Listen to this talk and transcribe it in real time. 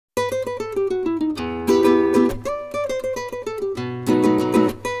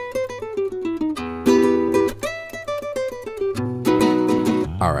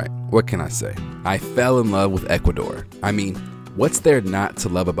What can I say? I fell in love with Ecuador. I mean, what's there not to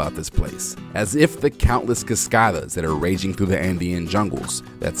love about this place? As if the countless cascadas that are raging through the Andean jungles,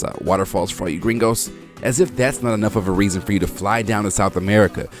 that's waterfalls for all you gringos, as if that's not enough of a reason for you to fly down to South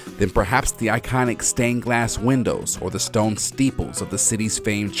America, then perhaps the iconic stained glass windows or the stone steeples of the city's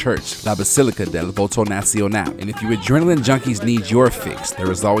famed church, La Basilica del Voto Nacional. And if you adrenaline junkies need your fix, there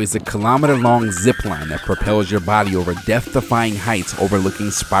is always a kilometer-long zip line that propels your body over death-defying heights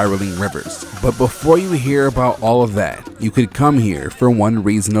overlooking spiraling rivers. But before you hear about all of that, you could come here for one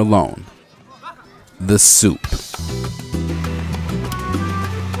reason alone: the soup.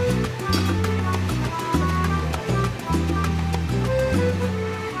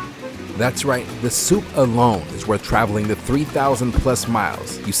 That's right, the soup alone is worth traveling the 3,000 plus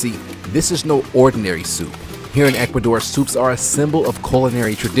miles. You see, this is no ordinary soup. Here in Ecuador, soups are a symbol of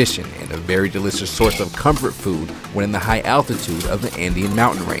culinary tradition and a very delicious source of comfort food when in the high altitude of the Andean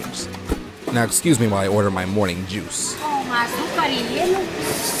mountain range. Now excuse me while I order my morning juice. Azúcar y hielo.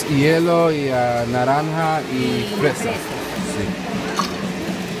 Hielo y naranja y fresa.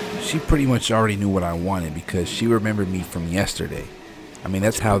 She pretty much already knew what I wanted because she remembered me from yesterday. I mean,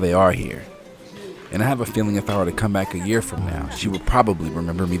 that's how they are here. And I have a feeling if I were to come back a year from now, she would probably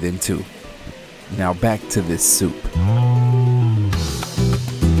remember me then too. Now back to this soup.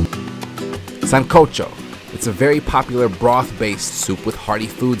 Sancocho. It's a very popular broth-based soup with hearty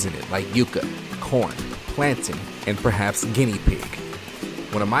foods in it like yuca, corn, plantain, and perhaps guinea pig.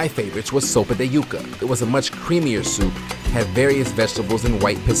 One of my favorites was sopa de yuca. It was a much creamier soup, had various vegetables and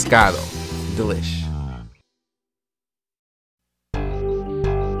white pescado. Delish.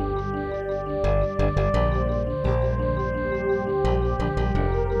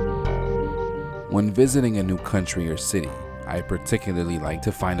 When visiting a new country or city, I particularly like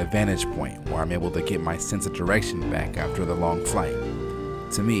to find a vantage point where I'm able to get my sense of direction back after the long flight.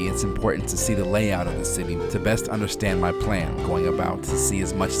 To me, it's important to see the layout of the city to best understand my plan going about to see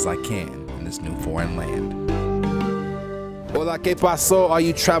as much as I can in this new foreign land. Hola, ¿qué pasó? All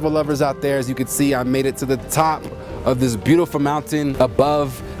you travel lovers out there, as you can see, I made it to the top of this beautiful mountain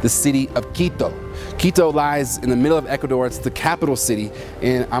above the city of Quito. Quito lies in the middle of Ecuador. It's the capital city,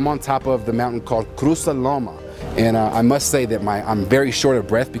 and I'm on top of the mountain called Cruz Loma. And I must say that I'm very short of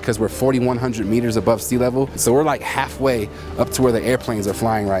breath because we're 4,100 meters above sea level. So we're like halfway up to where the airplanes are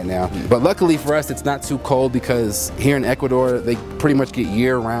flying right now. But luckily for us, it's not too cold because here in Ecuador, they pretty much get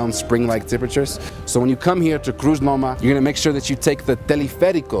year-round spring-like temperatures. So when you come here to Cruz Loma, you're gonna make sure that you take the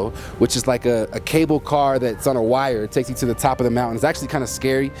teleférico, which is like a cable car that's on a wire. It takes you to the top of the mountain. It's actually kind of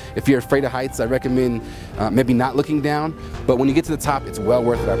scary. If you're afraid of heights, I recommend maybe not looking down. But when you get to the top, it's well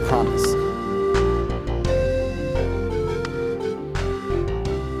worth it, I promise.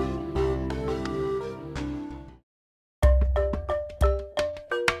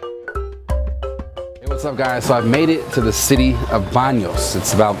 What's up, guys? So I've made it to the city of Baños.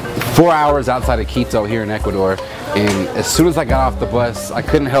 It's about 4 hours outside of Quito here in Ecuador, and as soon as I got off the bus, I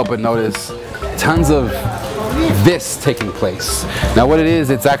couldn't help but notice tons of this taking place. Now what it is,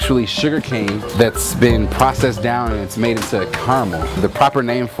 it's actually sugarcane that's been processed down and it's made into caramel. The proper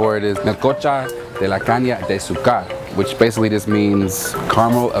name for it is melcocha de la caña de azúcar, which basically just means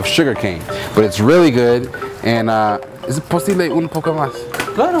caramel of sugarcane. But it's really good, and ¿es posible un poco más?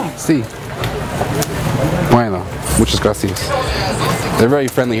 Claro. Sí. Bueno, muchas gracias. They're very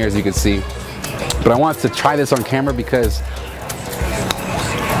friendly here, as you can see. But I wanted to try this on camera because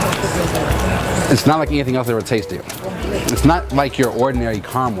it's not like anything else I've ever tasted. It's not like your ordinary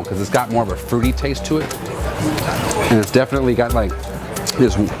caramel because it's got more of a fruity taste to it. And it's definitely got like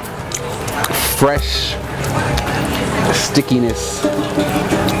this fresh stickiness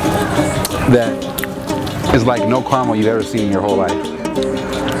that is like no caramel you've ever seen in your whole life.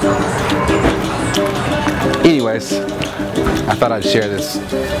 Anyways, I thought I'd share this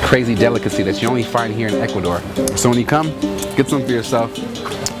crazy delicacy that you only find here in Ecuador. So when you come, get some for yourself.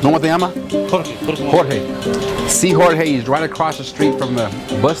 ¿Cómo te llama? Jorge. Jorge. See Jorge, he's right across the street from the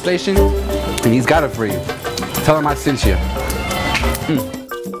bus station, and he's got it for you. Tell him I sent you.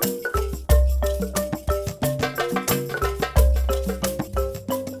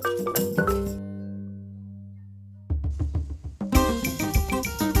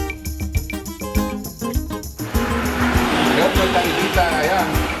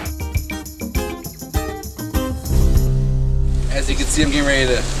 As you can see, I'm getting ready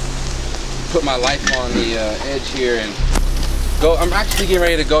to put my life on the edge here and go. I'm actually getting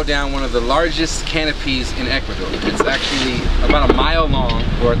ready to go down one of the largest canopies in Ecuador. It's actually about a mile long,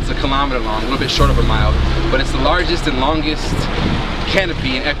 or it's a kilometer long, a little bit short of a mile, but it's the largest and longest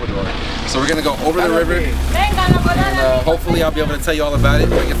canopy in Ecuador. So we're gonna go over the river, and hopefully I'll be able to tell you all about it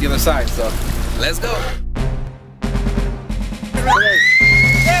when I get to the other side. So let's go.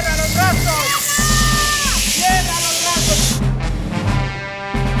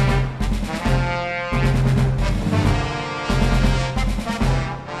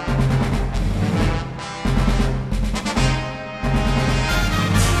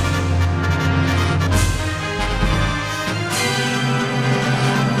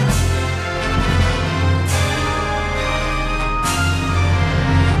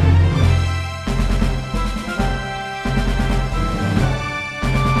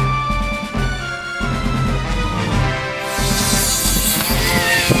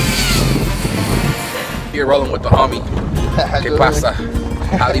 Here rolling with the homie. ¿Qué pasa?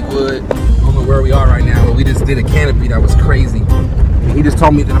 Hollywood. I don't know where we are right now, but we just did a canopy that was crazy. And he just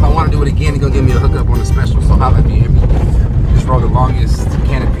told me that if I want to do it again, he's gonna give me a hookup on the special. So holla if you hear me. Just rode the longest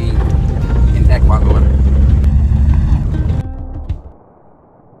canopy in Ecuador.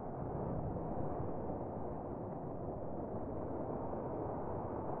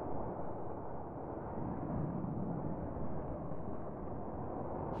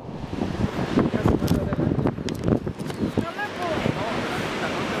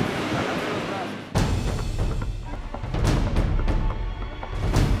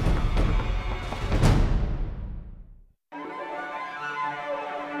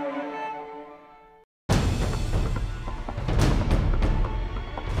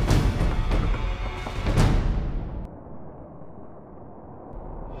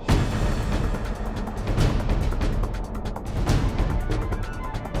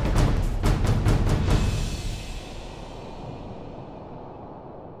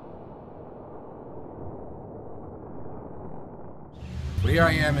 Well, here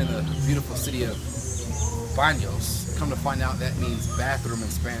I am in the beautiful city of Baños. Come to find out that means bathroom in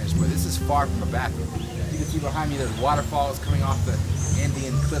Spanish, but this is far from a bathroom. You can see behind me there's waterfalls coming off the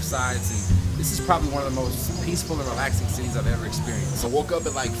Andean cliff sides, and this is probably one of the most peaceful and relaxing cities I've ever experienced. So I woke up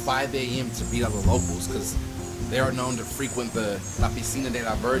at like 5 a.m. to meet other locals because they are known to frequent the La Piscina de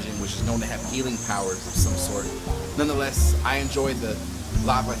la Virgen, which is known to have healing powers of some sort. Nonetheless, I enjoyed the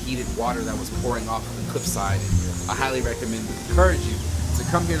lava heated water that was pouring off of the cliffside, and I highly recommend and encourage you to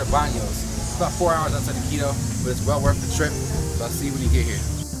come here to Baños. It's about 4 hours outside of Quito, but it's well worth the trip. So I'll see you when you get here.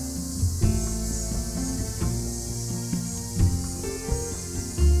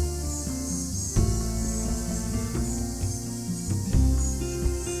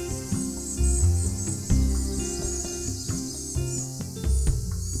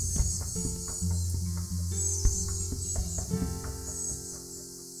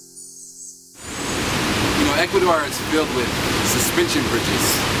 Ecuador is filled with suspension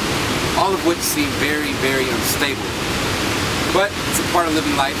bridges, all of which seem very, very unstable. But it's a part of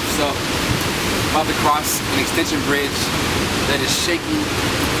living life, so I'm about to cross an extension bridge that is shaking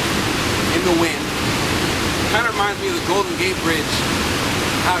in the wind. Kind of reminds me of the Golden Gate Bridge,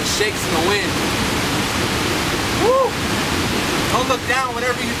 how it shakes in the wind. Woo! Don't look down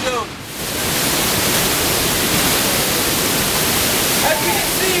whatever you do. As you can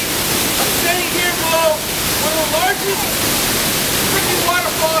see, I'm standing here below one of the largest freaking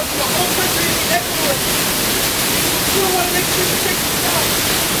waterfalls in the whole country of Ecuador. You don't want to make sure to check this out.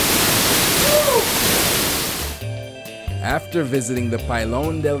 Woo! After visiting the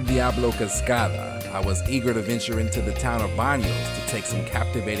Pailón del Diablo Cascada, I was eager to venture into the town of Baños to take some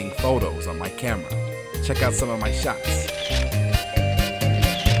captivating photos on my camera. Check out some of my shots.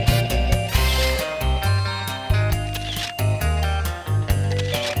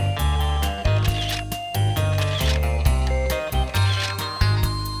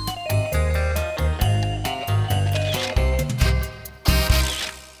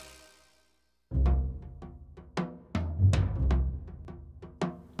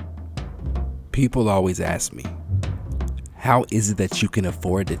 People always ask me, how is it that you can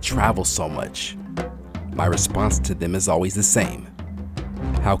afford to travel so much? My response to them is always the same.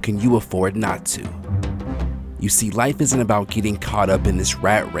 How can you afford not to? You see, life isn't about getting caught up in this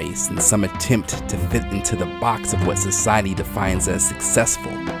rat race in some attempt to fit into the box of what society defines as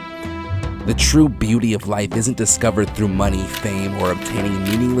successful. The true beauty of life isn't discovered through money, fame, or obtaining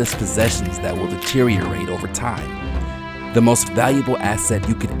meaningless possessions that will deteriorate over time. The most valuable asset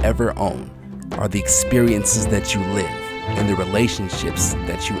you could ever own are the experiences that you live and the relationships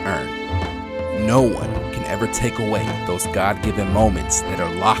that you earn. No one can ever take away those God-given moments that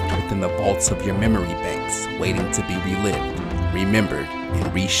are locked within the vaults of your memory banks, waiting to be relived, remembered, and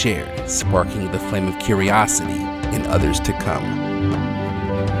reshared, sparking the flame of curiosity in others to come.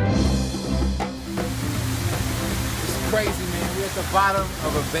 It's crazy, man. We're at the bottom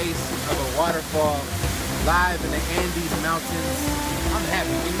of a base of a waterfall, live in the Andes Mountains. I'm happy.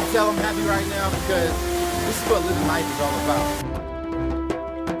 Can you tell I'm happy right now? Because this is what living life is all about.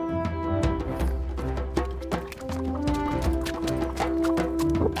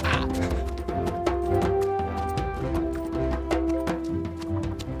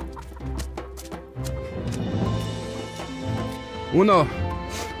 Uno,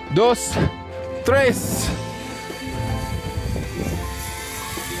 dos, tres.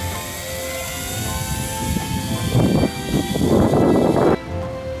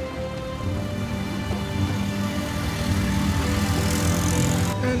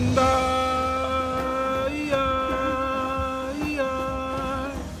 And I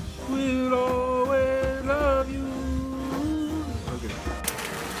will always love you. Okay.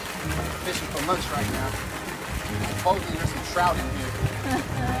 Fishing for lunch right now. Supposedly there's some trout in here.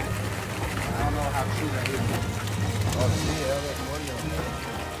 I don't know how true that is. Oh, sí,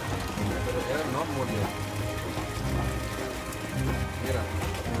 no murió. Mira.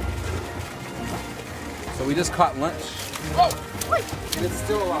 So we just caught lunch. Oh! And it's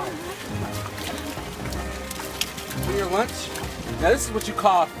still alive. For your lunch? Now this is what you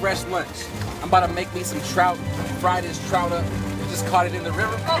call a fresh lunch. I'm about to make me some trout, fry this trout up, and just caught it in the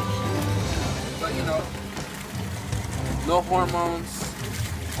river. Oh. But you know, no hormones,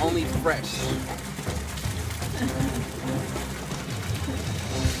 only fresh.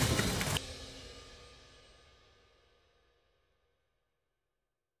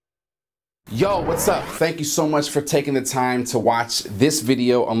 Yo, what's up? Thank you so much for taking the time to watch this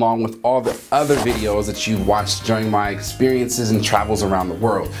video along with all the other videos that you've watched during my experiences and travels around the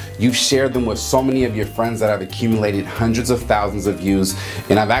world. You've shared them with so many of your friends that have accumulated hundreds of thousands of views,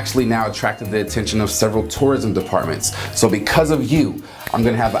 and I've actually now attracted the attention of several tourism departments. So because of you, I'm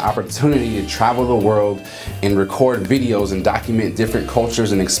gonna have the opportunity to travel the world and record videos and document different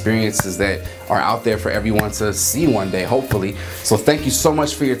cultures and experiences that are out there for everyone to see one day, hopefully. So thank you so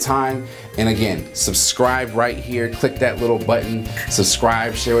much for your time. And again, subscribe right here, click that little button,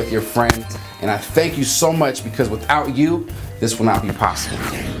 subscribe, share with your friends. And I thank you so much because without you, this will not be possible.